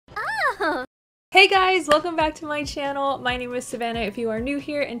Hey guys, welcome back to my channel. My name is Savannah if you are new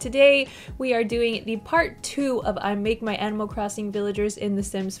here, and today we are doing the part 2 of I Make My Animal Crossing Villagers in The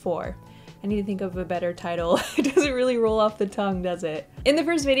Sims 4. I need to think of a better title. It doesn't really roll off the tongue, does it? In the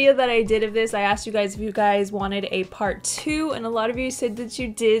first video that I did of this, I asked you guys if you guys wanted a part 2, and a lot of you said that you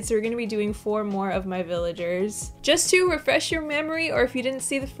did, so we're going to be doing 4 more of my villagers. Just to refresh your memory, or if you didn't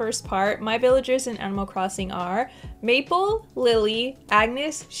see the first part, my villagers in Animal Crossing are Maple, Lily,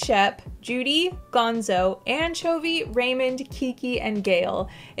 Agnes, Shep, Judy, Gonzo, Anchovy, Raymond, Kiki, and Gale.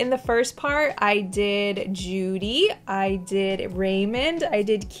 In the first part, I did Judy, I did Raymond, I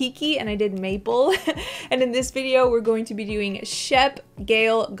did Kiki, and I did Maple. And in this video, we're going to be doing Shep,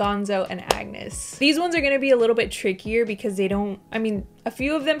 Gale, Gonzo, and Agnes. These ones are going to be a little bit trickier because they don't, a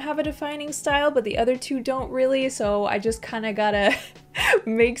few of them have a defining style, but the other two don't really, so I just kind of gotta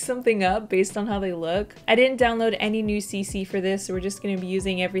make something up based on how they look. I didn't download any new CC for this, so we're just going to be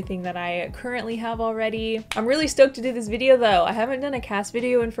using everything that I currently have already. I'm really stoked to do this video though. I haven't done a cast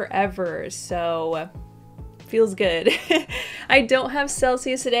video in forever, so feels good. I don't have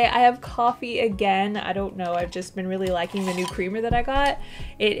Celsius today. I have coffee again. I don't know. I've just been really liking the new creamer that I got.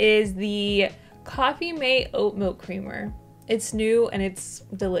 It is the Coffee Mate Oat Milk Creamer. It's new and it's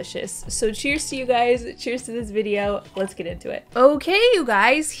delicious. So cheers to you guys. Cheers to this video. Let's get into it. Okay, you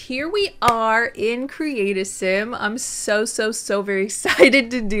guys, here we are in Create a Sim. I'm so very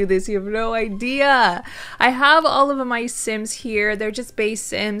excited to do this. You have no idea. I have all of my Sims here. They're just base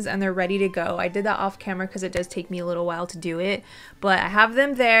Sims and they're ready to go. I did that off camera because it does take me a little while to do it, but I have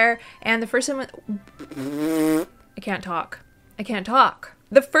them there. And the first one, I can't talk.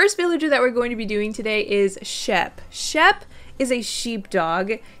 The first villager that we're going to be doing today is Shep. Shep is a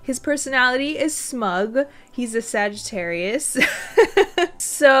sheepdog. His personality is smug. He's a Sagittarius.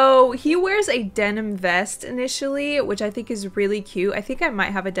 So he wears a denim vest initially, which I think is really cute. I think I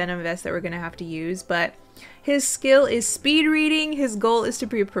might have a denim vest that we're gonna have to use, but his skill is speed reading. His goal is to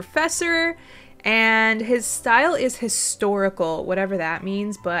be a professor. And his style is historical, whatever that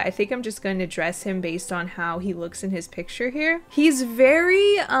means, but I think I'm just going to dress him based on how he looks in his picture here. He's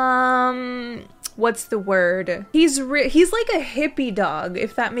very, what's the word? He's like a hippie dog,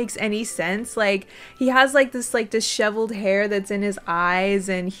 if that makes any sense. Like, he has like this disheveled hair that's in his eyes,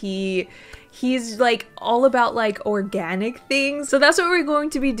 and he's like all about like organic things. So that's what we're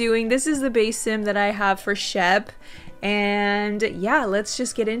going to be doing. This is the base sim that I have for Shep. And yeah, let's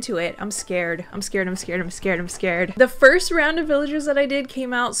just get into it. I'm scared. The first round of villagers that I did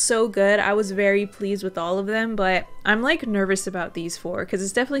came out so good. I was very pleased with all of them, but I'm like nervous about these 4 because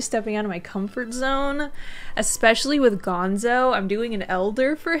it's definitely stepping out of my comfort zone, especially with Gonzo. I'm doing an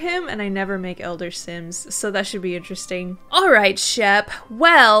elder for him and I never make elder sims, so that should be interesting. All right, Shep.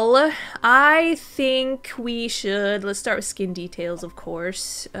 Well, I think we should, let's start with skin details, of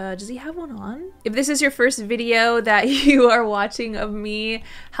course. Does he have one on? If this is your first video that you are watching of me,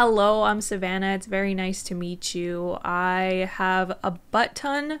 hello, I'm Savannah. It's very nice to meet you. I have a butt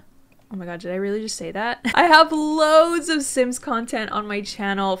ton. Oh my god, did I really just say that? I have loads of Sims content on my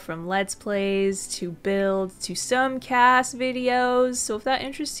channel, from Let's Plays to builds to some cast videos. So if that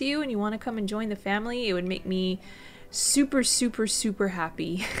interests you and you want to come and join the family, it would make me super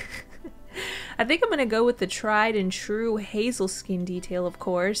happy. I think I'm going to go with the tried and true hazel skin detail, of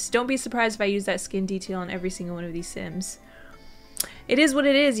course. Don't be surprised if I use that skin detail on every single one of these Sims. It is what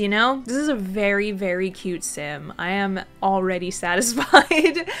it is, you know? This is a very cute sim. I am already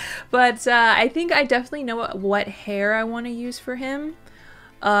satisfied. But I think I definitely know what hair I want to use for him.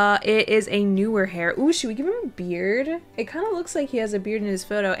 It is a newer hair. Ooh, should we give him a beard? It kind of looks like he has a beard in his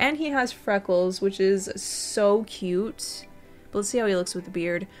photo. And he has freckles, which is so cute. But let's see how he looks with the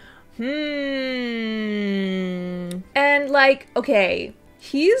beard. And like, okay,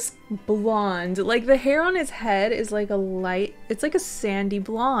 he's blonde. Like, the hair on his head is like a light, it's like a sandy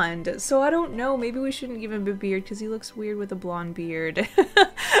blonde. So I don't know, maybe we shouldn't give him a beard because he looks weird with a blonde beard.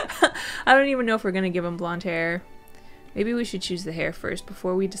 I don't even know if we're gonna give him blonde hair. Maybe we should choose the hair first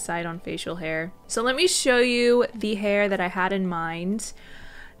before we decide on facial hair. So let me show you the hair that I had in mind.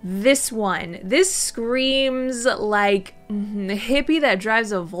 This one. This screams like a hippie that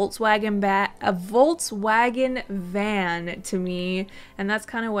drives a Volkswagen van to me, and that's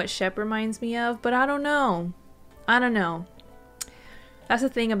kind of what Shep reminds me of, but I don't know. That's the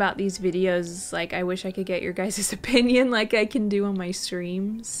thing about these videos, is like, I wish I could get your guys' opinion like I can do on my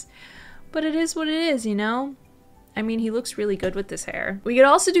streams, but it is what it is, you know? I mean, he looks really good with this hair. We could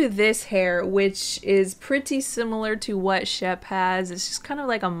also do this hair, which is pretty similar to what Shep has. It's just kind of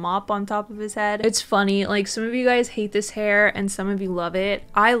like a mop on top of his head. It's funny, like, some of you guys hate this hair and some of you love it.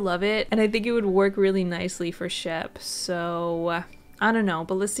 I love it, and I think it would work really nicely for Shep. So I don't know,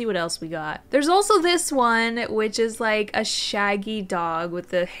 but let's see what else we got. There's also this one, which is like a shaggy dog with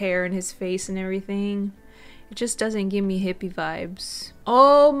the hair in his face and everything. It just doesn't give me hippie vibes.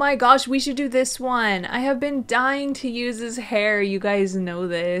 Oh my gosh, we should do this one. I have been dying to use his hair. You guys know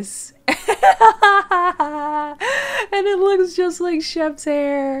this. And it looks just like Shep's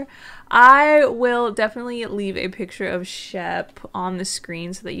hair. I will definitely leave a picture of Shep on the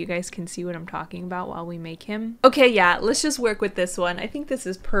screen so that you guys can see what I'm talking about while we make him. Okay, yeah, let's just work with this one. I think this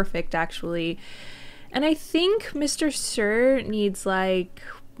is perfect, actually. And I think Mr. Sir needs like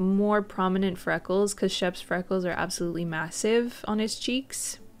more prominent freckles because Shep's freckles are absolutely massive on his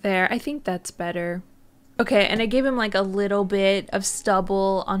cheeks. There, I think that's better. Okay, and I gave him like a little bit of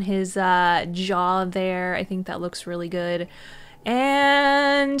stubble on his jaw there. I think that looks really good.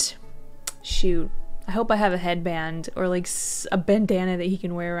 And shoot, I hope I have a headband or like a bandana that he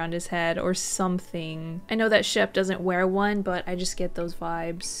can wear around his head or something. I know that Shep doesn't wear one, but I just get those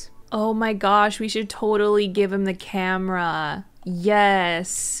vibes. Oh my gosh, we should totally give him the camera.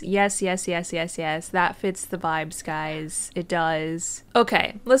 Yes, yes, yes, yes, yes, yes. That fits the vibes, guys. It does.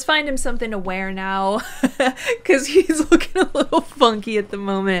 Okay, let's find him something to wear now because he's looking a little funky at the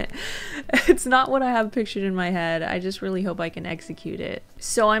moment. It's not what I have pictured in my head. I just really hope I can execute it.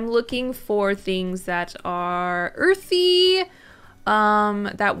 So I'm looking for things that are earthy,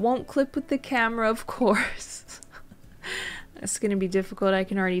 that won't clip with the camera, of course. It's gonna be difficult, I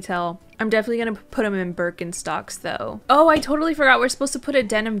can already tell. I'm definitely gonna put him in Birkenstocks though. Oh, I totally forgot we're supposed to put a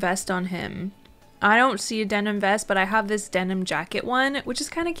denim vest on him. I don't see a denim vest, but I have this denim jacket one, which is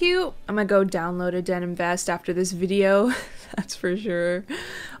kind of cute. I'm gonna go download a denim vest after this video. That's for sure.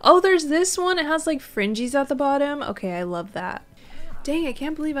 Oh, there's this one. It has like fringes at the bottom. Okay, I love that. Dang, I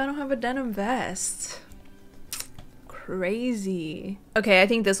can't believe I don't have a denim vest. Crazy. Okay, I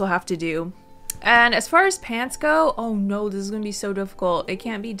think this will have to do. And as far as pants go, oh no, this is gonna be so difficult. It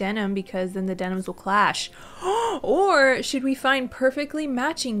can't be denim because then the denims will clash. Or should we find perfectly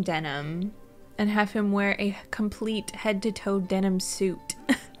matching denim and have him wear a complete head-to-toe denim suit?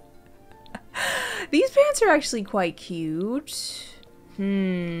 These pants are actually quite cute.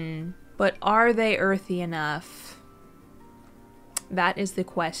 But are they earthy enough? That is the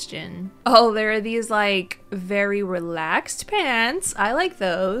question. Oh, there are these like very relaxed pants. I like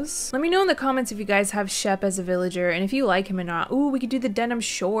those. Let me know in the comments if you guys have Shep as a villager and if you like him or not. Ooh, we could do the denim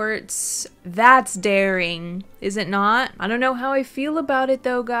shorts. That's daring, is it not? I don't know how I feel about it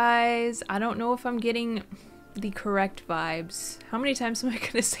though, guys. I don't know if I'm getting the correct vibes. How many times am I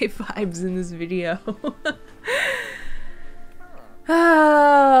gonna say vibes in this video?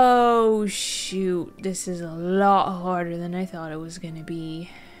 Oh shoot, this is a lot harder than I thought it was gonna be.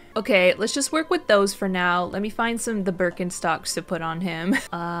 Okay, let's just work with those for now. Let me find the Birkenstocks to put on him.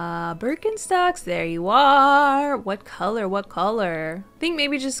 Birkenstocks, there you are. What color, what color? I think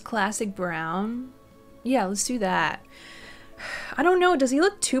maybe just classic brown. Yeah, let's do that. I don't know, does he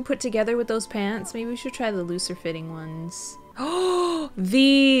look too put together with those pants? Maybe we should try the looser fitting ones. Oh,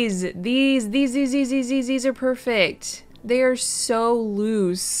 these are perfect. They are so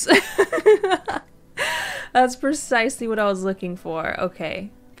loose. That's precisely what I was looking for. Okay,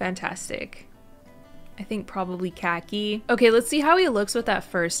 fantastic. I think probably khaki. Okay, let's see how he looks with that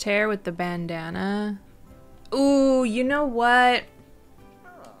first hair with the bandana. Ooh, you know what?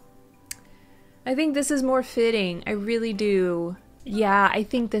 I think this is more fitting. I really do. Yeah, I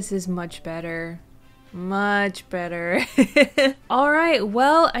think this is much better. Much better. All right,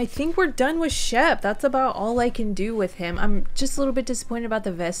 well, I think we're done with Shep. That's about all I can do with him. I'm just a little bit disappointed about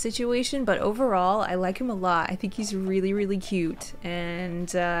the vest situation, but overall, I like him a lot. I think he's really, really cute. And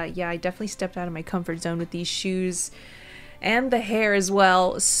yeah, I definitely stepped out of my comfort zone with these shoes and the hair as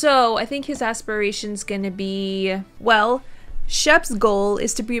well. So I think his aspiration's gonna be, well, Shep's goal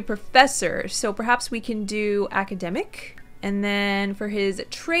is to be a professor. So perhaps we can do academic. And then for his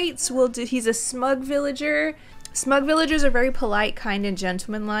traits, we'll do, he's a smug villager. Smug villagers are very polite, kind, and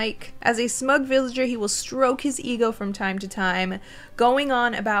gentlemanlike. As a smug villager, he will stroke his ego from time to time, going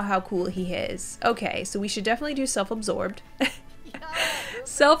on about how cool he is. Okay, so we should definitely do self-absorbed.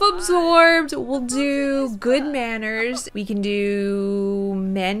 Self-absorbed, we'll do good manners. We can do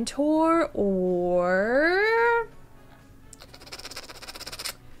mentor or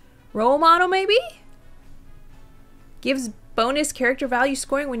role model, maybe? Gives bonus character value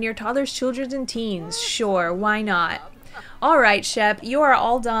scoring when near toddlers, children, and teens. Sure, why not? Alright, Shep, you are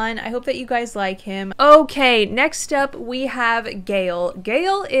all done. I hope that you guys like him. Okay, next up we have Gale.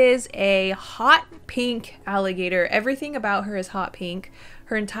 Gale is a hot pink alligator. Everything about her is hot pink.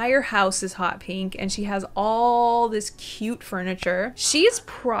 Her entire house is hot pink, and she has all this cute furniture. She's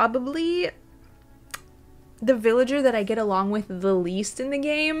probably the villager that I get along with the least in the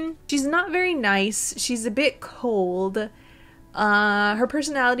game. She's not very nice. She's a bit cold. Her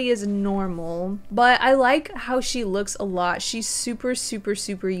personality is normal, but I like how she looks a lot. She's super, super,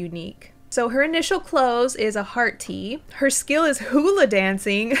 super unique. So her initial clothes is a heart tee. Her skill is hula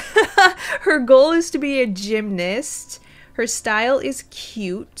dancing. Her goal is to be a gymnast. Her style is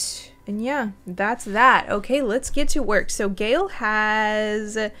cute. And yeah, that's that. Okay, let's get to work. So Gale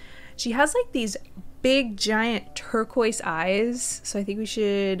she has like these big giant turquoise eyes. So I think we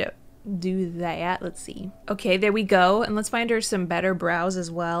should do that. Let's see. Okay, there we go. And let's find her some better brows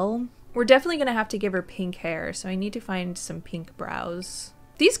as well. We're definitely gonna have to give her pink hair, so I need to find some pink brows.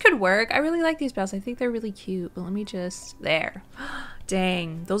 These could work. I really like these brows. I think they're really cute, but let me just, there.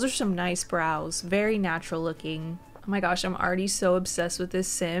 Dang, those are some nice brows. Very natural looking. Oh my gosh, I'm already so obsessed with this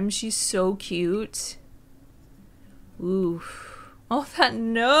sim. She's so cute. Ooh. Oh, that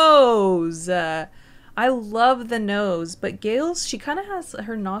nose. I love the nose, but Gale's, she kind of has,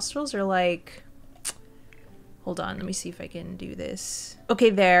 her nostrils are like, hold on, let me see if I can do this. Okay,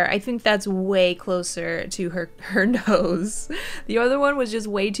 there. I think that's way closer to her nose. The other one was just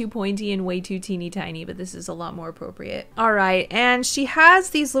way too pointy and way too teeny tiny, but this is a lot more appropriate. All right, and she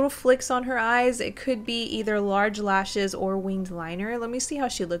has these little flicks on her eyes. It could be either large lashes or winged liner. Let me see how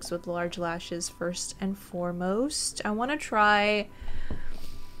she looks with large lashes first and foremost. I want to try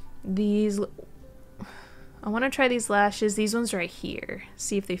these lashes. These ones right here.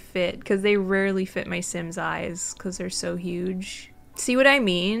 See if they fit, because they rarely fit my Sim's eyes because they're so huge. See what I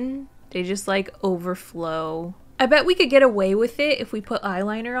mean? They just like overflow. I bet we could get away with it if we put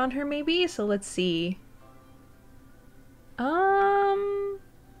eyeliner on her maybe. So let's see.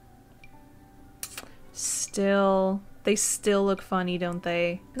 They still look funny, don't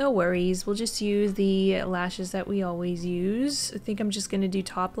they? No worries. We'll just use the lashes that we always use. I think I'm just gonna do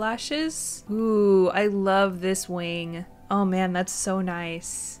top lashes. Ooh, I love this wing. Oh man, that's so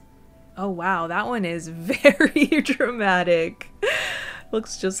nice. Oh wow, that one is very dramatic.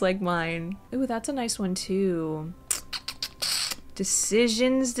 Looks just like mine. Ooh, that's a nice one too.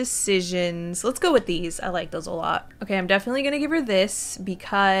 Decisions. Let's go with these. I like those a lot. Okay, I'm definitely gonna give her this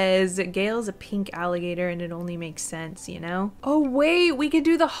because Gale is a pink alligator and it only makes sense, you know? Oh wait, we could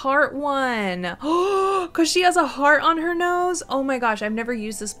do the heart one. Oh, because she has a heart on her nose. Oh my gosh, I've never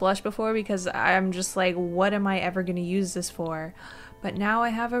used this blush before because I'm just like, what am I ever gonna use this for? But now I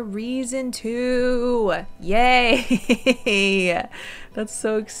have a reason to. Yay! That's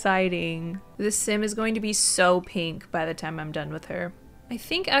so exciting. This sim is going to be so pink by the time I'm done with her. I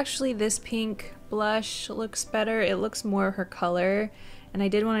think actually this pink blush looks better. It looks more her color. And I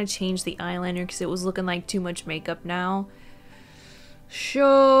did want to change the eyeliner because it was looking like too much makeup now.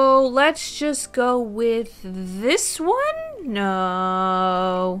 So let's just go with this one?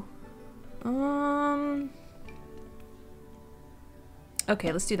 No.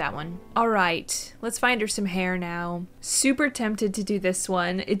 Okay, let's do that one. All right, let's find her some hair now. Super tempted to do this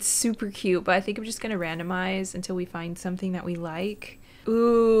one. It's super cute, but I think I'm just gonna randomize until we find something that we like.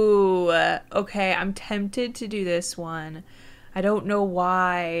 Ooh, okay, I'm tempted to do this one. I don't know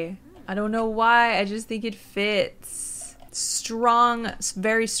why. I just think it fits. Strong,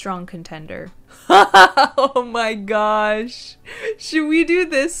 very strong contender. Oh my gosh. Should we do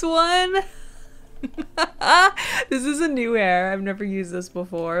this one? This is a new hair. I've never used this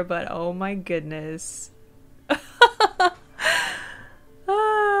before, but oh my goodness.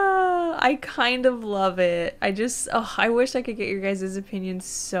 I kind of love it. I wish I could get your guys' opinion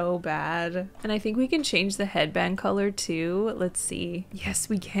so bad. And I think we can change the headband color too. Let's see. Yes,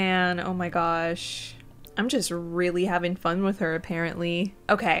 we can. Oh my gosh. I'm just really having fun with her apparently.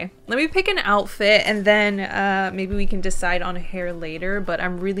 Okay, let me pick an outfit and then maybe we can decide on hair later, but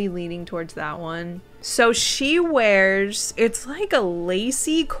I'm really leaning towards that one. So she wears, it's like a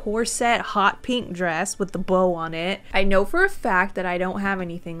lacy corset hot pink dress with the bow on it. I know for a fact that I don't have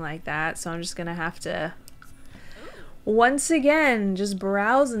anything like that, so I'm just gonna have to once again just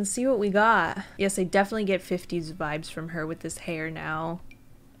browse and see what we got. Yes, I definitely get 50s vibes from her with this hair now.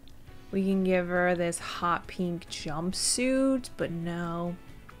 We can give her this hot pink jumpsuit, but no,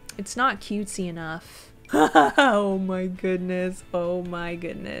 it's not cutesy enough. Oh my goodness. Oh my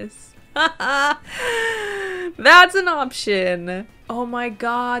goodness. That's an option. Oh my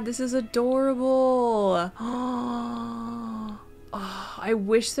god, this is adorable. Oh, I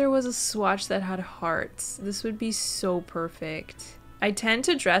wish there was a swatch that had hearts. This would be so perfect. I tend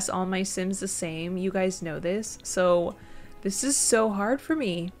to dress all my Sims the same. You guys know this. So this is so hard for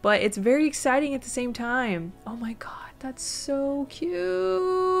me, but it's very exciting at the same time. Oh my god, that's so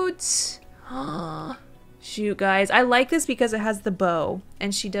cute. Shoot, guys. I like this because it has the bow.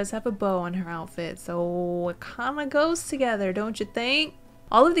 And she does have a bow on her outfit. So it kind of goes together, don't you think?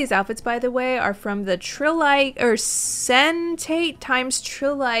 All of these outfits, by the way, are from the Trillike or Sentate times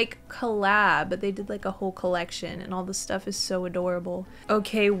Trillike collab. They did like a whole collection and all the stuff is so adorable.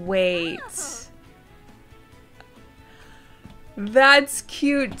 Okay, wait. That's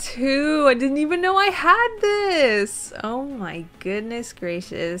cute too. I didn't even know I had this. Oh my goodness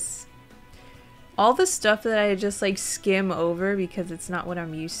gracious. All the stuff that I just like skim over because it's not what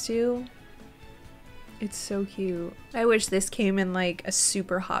I'm used to. It's so cute. I wish this came in like a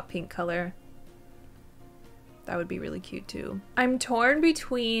super hot pink color. That would be really cute too. I'm torn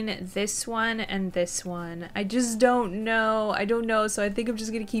between this one and this one. I just don't know. I don't know, so I think I'm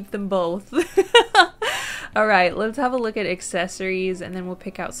just gonna keep them both. All right, let's have a look at accessories and then we'll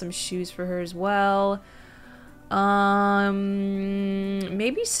pick out some shoes for her as well.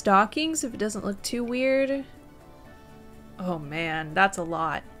 Maybe stockings if it doesn't look too weird. Oh man, that's a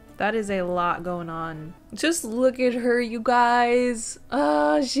lot. That is a lot going on. Just look at her, you guys.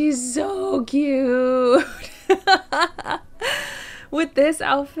 Oh, she's so cute. With this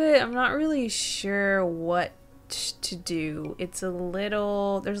outfit, I'm not really sure what to do. It's a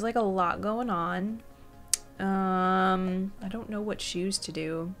little, there's like a lot going on. I don't know what shoes to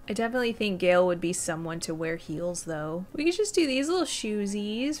do. I definitely think Gail would be someone to wear heels though. We could just do these little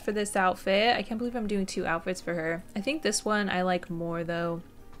shoesies for this outfit. I can't believe I'm doing 2 outfits for her. I think this one I like more though.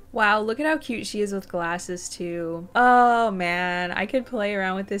 Wow, look at how cute she is with glasses too. Oh man, I could play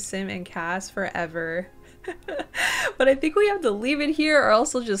around with this sim and Cass forever. But I think we have to leave it here or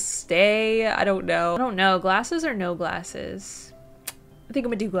else we'll just stay. I don't know. I don't know. Glasses or no glasses? I think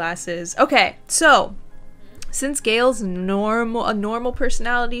I'm gonna do glasses. Okay, so since Gail's a normal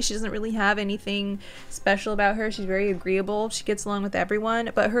personality, she doesn't really have anything special about her. She's very agreeable. She gets along with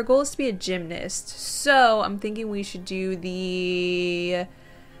everyone, but her goal is to be a gymnast. So I'm thinking we should do the...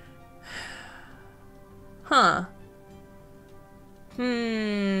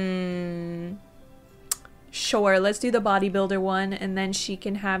 Sure, let's do the bodybuilder one, and then she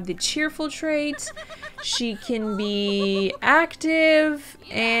can have the cheerful trait. She can be active,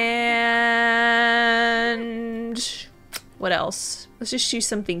 and what else? Let's just choose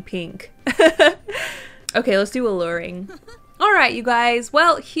something pink. Okay, let's do alluring. All right, you guys.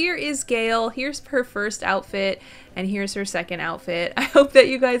 Well, here is Gail. Here's her first outfit, and here's her second outfit. I hope that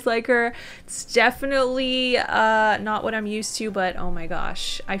you guys like her. It's definitely not what I'm used to, but oh my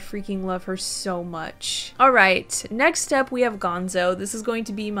gosh, I freaking love her so much. All right, next up we have Gonzo. This is going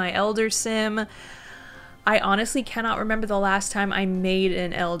to be my elder sim. I honestly cannot remember the last time I made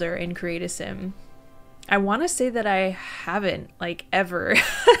an elder in Create a Sim. I want to say that I haven't, like, ever.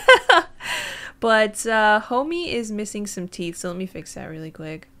 But homie is missing some teeth, so let me fix that really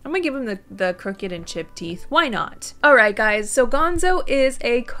quick. I'm gonna give him the crooked and chipped teeth. Why not? All right, guys. So Gonzo is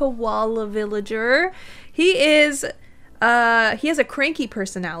a koala villager. He has a cranky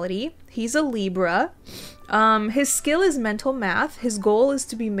personality. He's a Libra. His skill is mental math. His goal is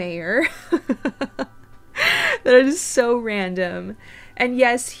to be mayor. That is so random. And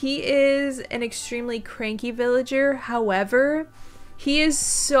yes, he is an extremely cranky villager. However, he is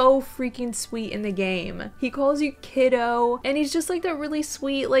so freaking sweet in the game. He calls you kiddo, and he's just like that really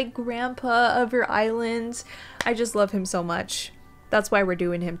sweet, like, grandpa of your island. I just love him so much. That's why we're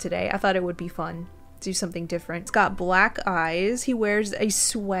doing him today. I thought it would be fun to do something different. He's got black eyes. He wears a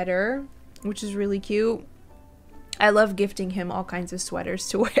sweater, which is really cute. I love gifting him all kinds of sweaters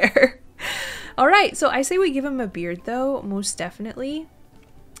to wear. All right, so I say we give him a beard though, most definitely.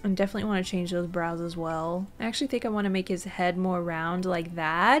 And definitely want to change those brows as well. I actually think I want to make his head more round like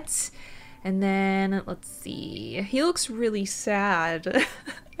that. And then, let's see. He looks really sad.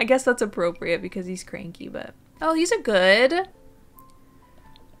 I guess that's appropriate because he's cranky, but... Oh, these are good.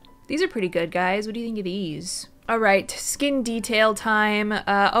 These are pretty good, guys. What do you think of these? Alright, skin detail time.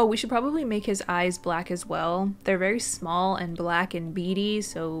 Oh, we should probably make his eyes black as well. They're very small and black and beady,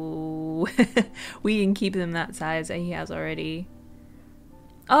 so we can keep them that size that he has already.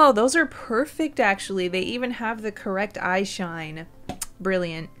 Oh, those are perfect, actually. They even have the correct eye shine.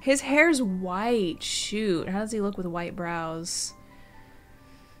 Brilliant. His hair's white. Shoot, how does he look with white brows?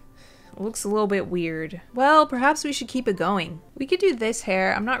 Looks a little bit weird. Well, perhaps we should keep it going. We could do this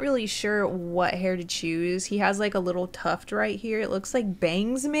hair. I'm not really sure what hair to choose. He has like a little tuft right here. It looks like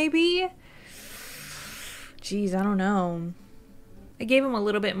bangs, maybe? Jeez, I don't know. I gave him a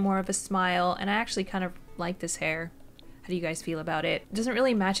little bit more of a smile, and I actually kind of like this hair. How do you guys feel about it? It doesn't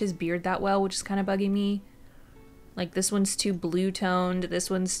really match his beard that well, which is kind of bugging me. Like, this one's too blue toned, this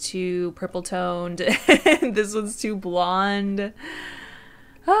one's too purple toned, and this one's too blonde.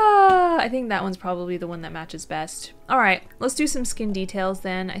 I think that one's probably the one that matches best. All right, let's do some skin details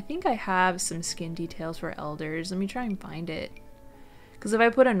then. I think I have some skin details for elders. Let me try and find it. Because if I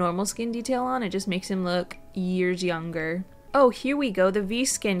put a normal skin detail on, it just makes him look years younger. Oh, here we go. The V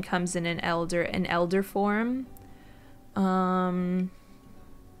skin comes in an elder form.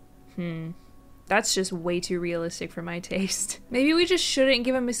 That's just way too realistic for my taste. Maybe we just shouldn't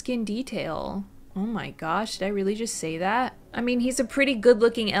give him a skin detail. Oh my gosh, did I really just say that? I mean, he's a pretty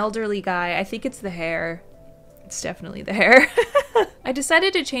good-looking elderly guy. I think it's the hair. It's definitely the hair. I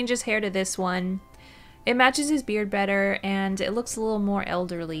decided to change his hair to this one. It matches his beard better, and it looks a little more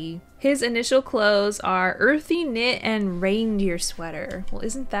elderly. His initial clothes are earthy knit and reindeer sweater. Well,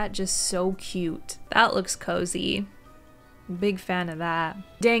 isn't that just so cute? That looks cozy. Big fan of that.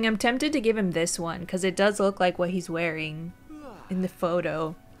 Dang, I'm tempted to give him this one, because it does look like what he's wearing in the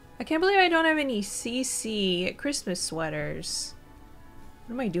photo. I can't believe I don't have any CC Christmas sweaters.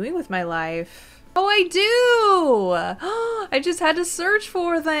 What am I doing with my life? Oh, I do! I just had to search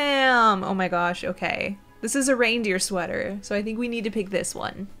for them! Oh my gosh, okay. This is a reindeer sweater, so I think we need to pick this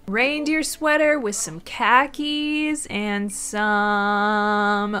one. Reindeer sweater with some khakis and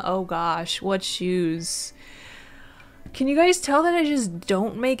some... oh gosh, what shoes? Can you guys tell that I just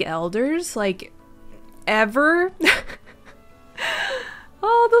don't make elders? Like, ever?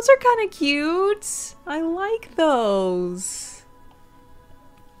 Oh, those are kind of cute. I like those.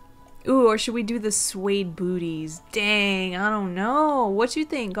 Ooh, or should we do the suede booties? Dang, I don't know. What you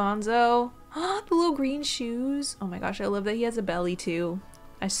think, Gonzo? The little green shoes. Oh my gosh, I love that he has a belly too.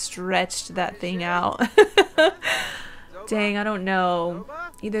 I stretched that thing out. Dang, I don't know.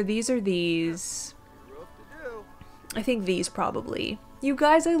 Either these or these. I think these probably. You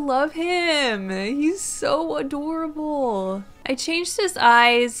guys, I love him. He's so adorable. I changed his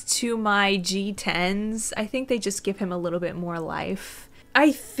eyes to my G10s. I think they just give him a little bit more life.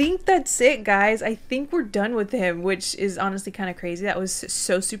 I think that's it, guys. I think we're done with him, which is honestly kind of crazy. That was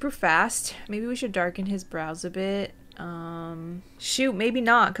so super fast. Maybe we should darken his brows a bit. Shoot, maybe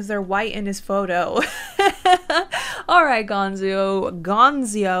not, because they're white in his photo. Alright,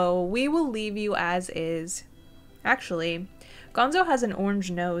 Gonzo, we will leave you as is. Actually, Gonzo has an orange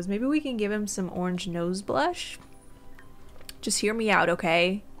nose. Maybe we can give him some orange nose blush. Just hear me out,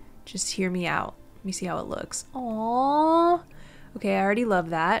 okay? Just hear me out. Let me see how it looks. Aww. Okay, I already love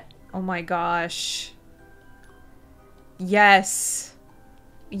that. Oh my gosh. Yes.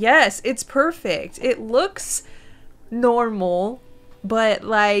 Yes, it's perfect. It looks normal, but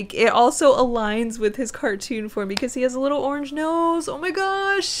like it also aligns with his cartoon form because he has a little orange nose. Oh my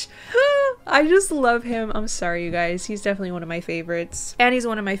gosh. I just love him. I'm sorry, you guys. He's definitely one of my favorites. And he's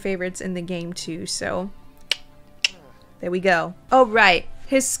one of my favorites in the game too, so there we go. Oh, right.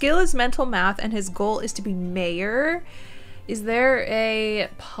 His skill is mental math and his goal is to be mayor. Is there a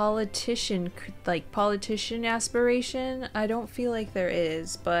politician aspiration? I don't feel like there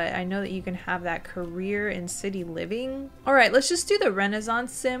is, but I know that you can have that career in city living. All right, let's just do the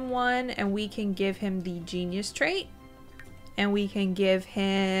Renaissance Sim one, and we can give him the genius trait. And we can give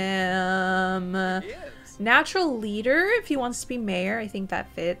him natural leader if he wants to be mayor. I think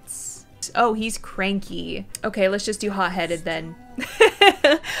that fits. Oh, he's cranky. Okay, let's just do hot-headed then.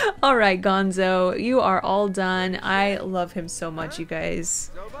 Alright, Gonzo, you are all done. I love him so much, you guys.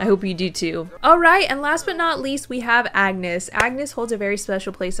 I hope you do too. Alright, and last but not least, we have Agnes. Agnes holds a very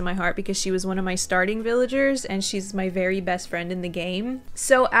special place in my heart because she was one of my starting villagers and she's my very best friend in the game.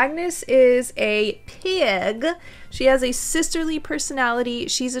 So Agnes is a pig. She has a sisterly personality.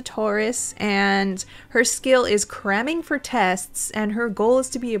 She's a Taurus and her skill is cramming for tests and her goal is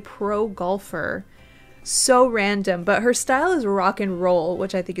to be a pro golfer. So random, but her style is rock and roll,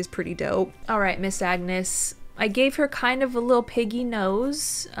 which I think is pretty dope. All right, Miss Agnes. I gave her kind of a little piggy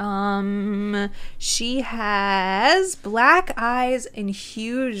nose. She has black eyes and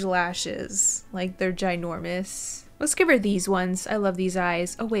huge lashes. Like, they're ginormous. Let's give her these ones. I love these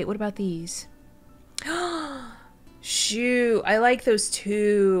eyes. Oh, wait, what about these? Shoot, I like those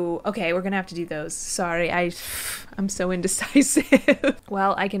too. Okay, we're gonna have to do those. Sorry, I'm so indecisive.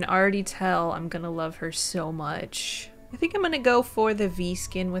 Well, I can already tell I'm gonna love her so much. I think I'm gonna go for the V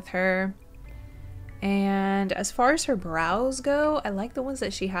skin with her. And as far as her brows go, I like the ones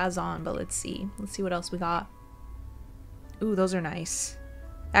that she has on, but let's see. Let's see what else we got. Ooh, those are nice.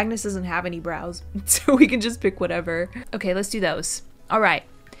 Agnes doesn't have any brows, so we can just pick whatever. Okay, let's do those. All right.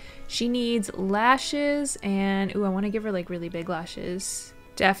 She needs lashes and, ooh, I want to give her like really big lashes.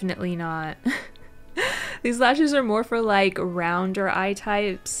 Definitely not. These lashes are more for like rounder eye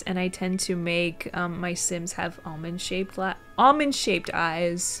types, and I tend to make my Sims have almond-shaped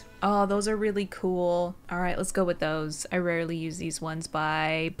eyes. Oh, those are really cool. All right, let's go with those. I rarely use these ones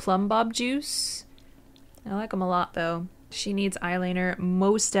by Plum Bob Juice. I like them a lot though. She needs eyeliner,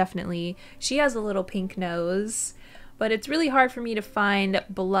 most definitely. She has a little pink nose, but it's really hard for me to find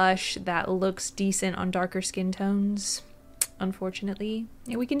blush that looks decent on darker skin tones, unfortunately.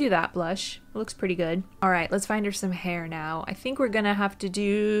 Yeah, we can do that blush. It looks pretty good. All right, let's find her some hair now. I think we're gonna have to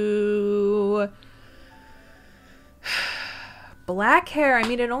do black hair. I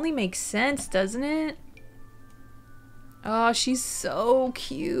mean, it only makes sense, doesn't it? Oh, she's so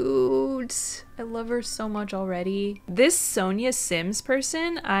cute. I love her so much already. This Sonia Sims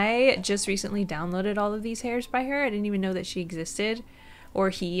person, I just recently downloaded all of these hairs by her. I didn't even know that she existed.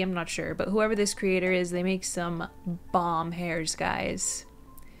 Or he, I'm not sure. But whoever this creator is, they make some bomb hairs, guys.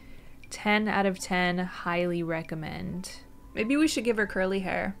 10 out of 10, highly recommend. Maybe we should give her curly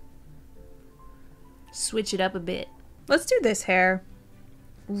hair. Switch it up a bit. Let's do this hair.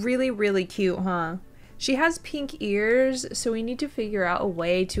 Really, really cute, huh? She has pink ears, so we need to figure out a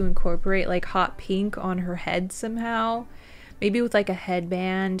way to incorporate like hot pink on her head somehow. Maybe with like a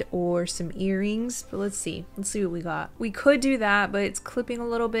headband or some earrings, but let's see. Let's see what we got. We could do that, but it's clipping a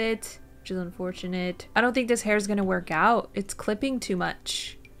little bit, which is unfortunate. I don't think this hair is gonna work out. It's clipping too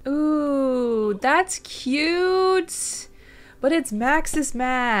much. Ooh, that's cute, but it's Max's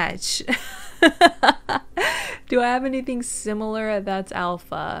match. Do I have anything similar that's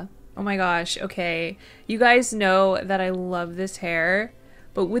alpha? Oh my gosh, okay. You guys know that I love this hair,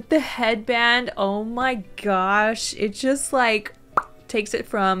 but with the headband, oh my gosh, it just like takes it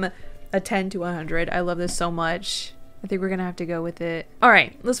from a 10 to 100. I love this so much. I think we're gonna have to go with it. All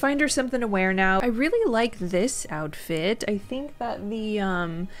right, let's find her something to wear now. I really like this outfit. I think that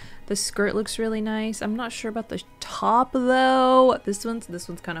the skirt looks really nice. I'm not sure about the top though. This one's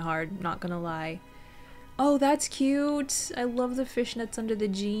kind of hard, not gonna lie. Oh, that's cute. I love the fishnets under the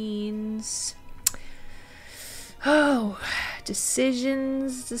jeans. Oh,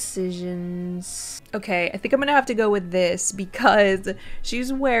 decisions. Okay, I think I'm gonna have to go with this because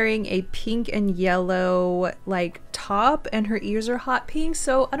she's wearing a pink and yellow like top and her ears are hot pink.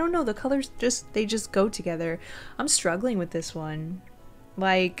 So I don't know, the colors they just go together. I'm struggling with this one.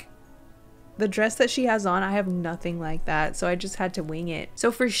 Like, the dress that she has on, I have nothing like that, so I just had to wing it.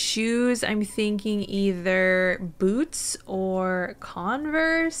 So for shoes, I'm thinking either boots or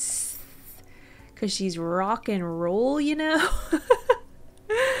Converse, because she's rock and roll, you know?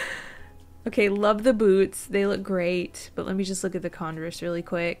 Okay, love the boots. They look great, but let me just look at the Converse really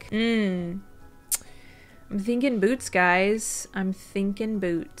quick. I'm thinking boots, guys. I'm thinking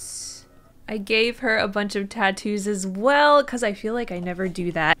boots. I gave her a bunch of tattoos as well, because I feel like I never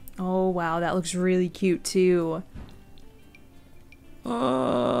do that. Oh wow, that looks really cute too.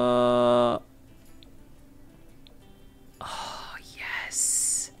 Oh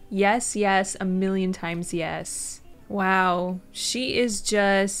yes. Yes, a million times yes. Wow, she's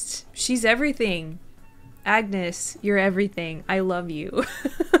everything. Agnes, you're everything. I love you.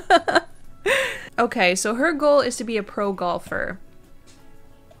 Okay, so her goal is to be a pro golfer.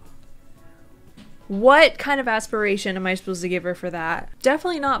 What kind of aspiration am I supposed to give her for that?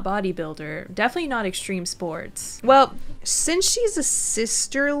 Definitely not bodybuilder. Definitely not extreme sports. Well, since she's a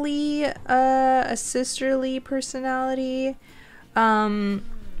sisterly personality,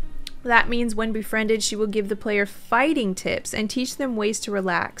 that means when befriended, she will give the player fighting tips and teach them ways to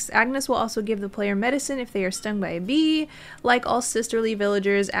relax. Agnes will also give the player medicine if they are stung by a bee. Like all sisterly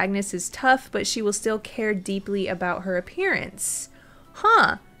villagers, Agnes is tough, but she will still care deeply about her appearance.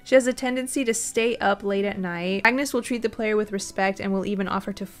 Huh. She has a tendency to stay up late at night. Agnes will treat the player with respect and will even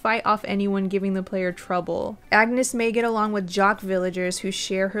offer to fight off anyone giving the player trouble. Agnes may get along with jock villagers who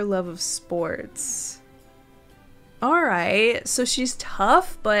share her love of sports. Alright, so she's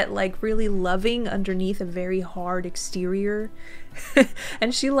tough, but like really loving underneath a very hard exterior.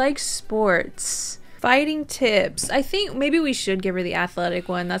 And she likes sports. Fighting tips. I think maybe we should give her the athletic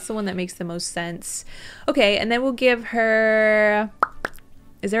one. That's the one that makes the most sense. Okay, and then we'll give her...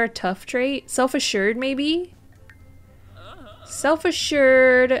 Is there a tough trait? Self-assured, maybe?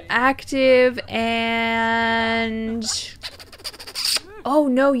 Self-assured, active, and... Oh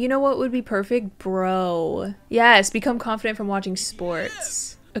no, you know what would be perfect? Bro. Yes, become confident from watching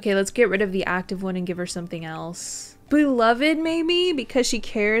sports. Okay, let's get rid of the active one and give her something else. Beloved, maybe? Because she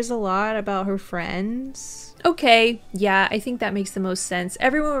cares a lot about her friends. Okay, yeah, I think that makes the most sense.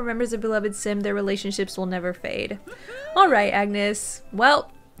 Everyone remembers a beloved sim, their relationships will never fade. Alright, Agnes.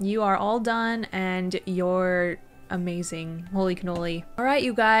 Well, you are all done and your amazing. Holy cannoli. All right,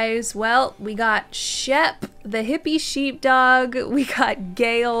 you guys. Well, we got Shep, the hippie sheepdog. We got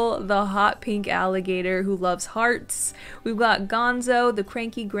Gail, the hot pink alligator who loves hearts. We've got Gonzo, the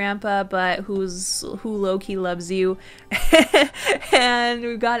cranky grandpa, but who low-key loves you. And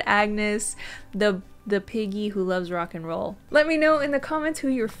we've got Agnes, the piggy who loves rock and roll. Let me know in the comments who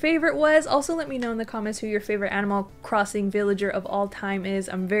your favorite was. Also, let me know in the comments who your favorite Animal Crossing villager of all time is.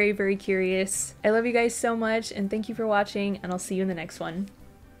 I'm very, very curious. I love you guys so much, and thank you for watching, and I'll see you in the next one.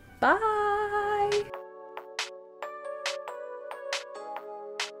 Bye!